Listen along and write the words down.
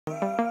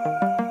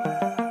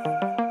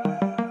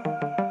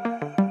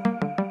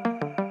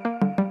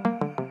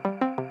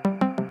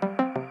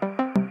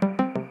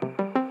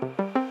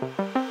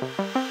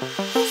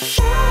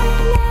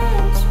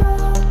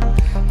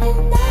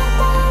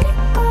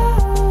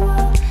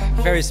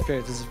very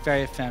spirit. It's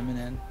very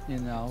feminine, you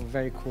know,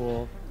 very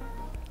cool,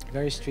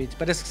 very street.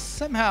 But it's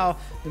somehow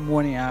the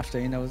morning after,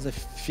 you know, the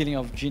feeling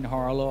of Jean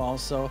Harlow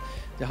also,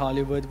 the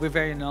Hollywood. We're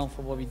very known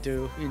for what we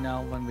do, you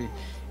know, when we,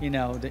 you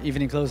know, the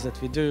evening clothes that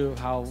we do,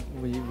 how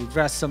we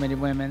dress so many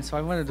women. So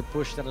I wanted to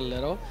push that a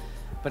little,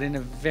 but in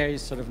a very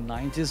sort of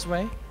 90s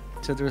way.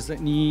 So there's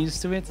an ease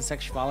to it, a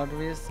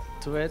sexuality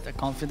to it, a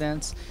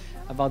confidence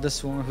about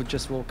this woman who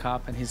just woke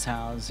up in his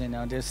house, you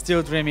know. They're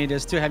still dreaming, they're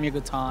still having a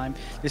good time,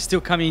 they're still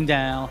coming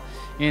down,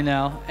 you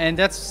know, and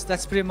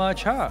that's pretty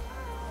much her,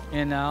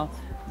 you know.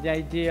 The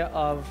idea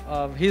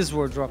of his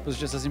wardrobe was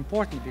just as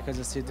important because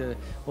you see the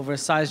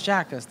oversized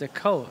jackets, the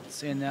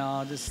coats, you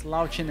know, the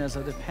slouchiness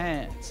of the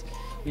pants,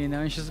 you know,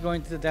 and she's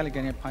going to the deli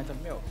getting a pint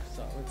of milk.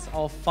 So it's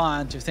all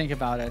fun to think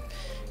about it.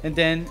 And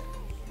then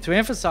to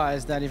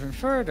emphasize that even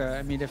further,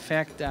 I mean, the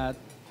fact that,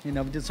 you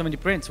know, we did so many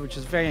prints, which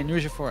is very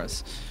unusual for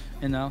us.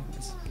 You know,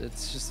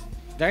 it's just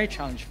very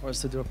challenging for us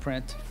to do a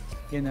print.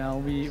 You know,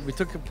 we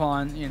took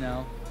upon, you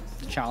know,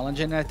 the challenge,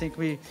 and I think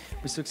we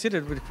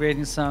succeeded with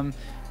creating some,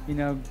 you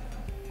know,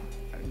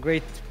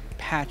 great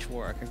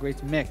patchwork, a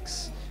great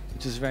mix,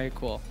 which is very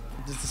cool.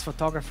 This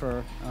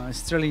photographer,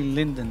 Sterling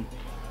Linden,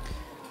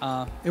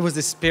 it was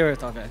the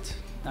spirit of it.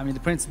 I mean, the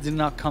prints did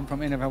not come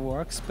from any of her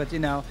works, but, you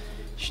know,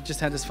 she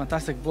just had this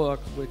fantastic book,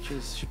 which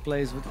is, she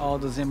plays with all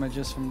those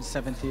images from the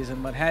 70s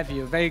and what have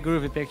you, very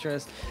groovy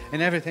pictures,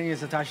 and everything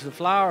is attached to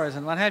flowers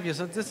and what have you,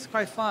 so this is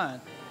quite fun.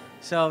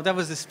 So that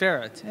was the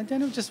spirit. And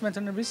then we just went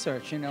on the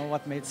research, you know,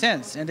 what made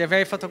sense. And they're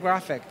very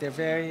photographic, they're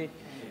very,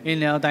 you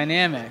know,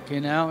 dynamic,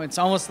 you know. It's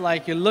almost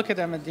like you look at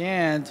them at the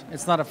end,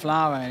 it's not a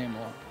flower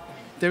anymore.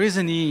 There is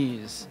an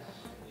ease,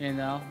 you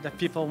know, that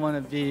people want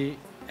to be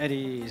at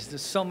ease.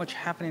 There's so much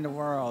happening in the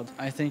world.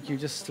 I think you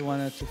just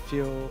wanted to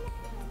feel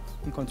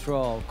in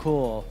control,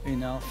 cool, you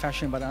know,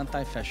 fashion but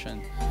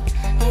anti-fashion.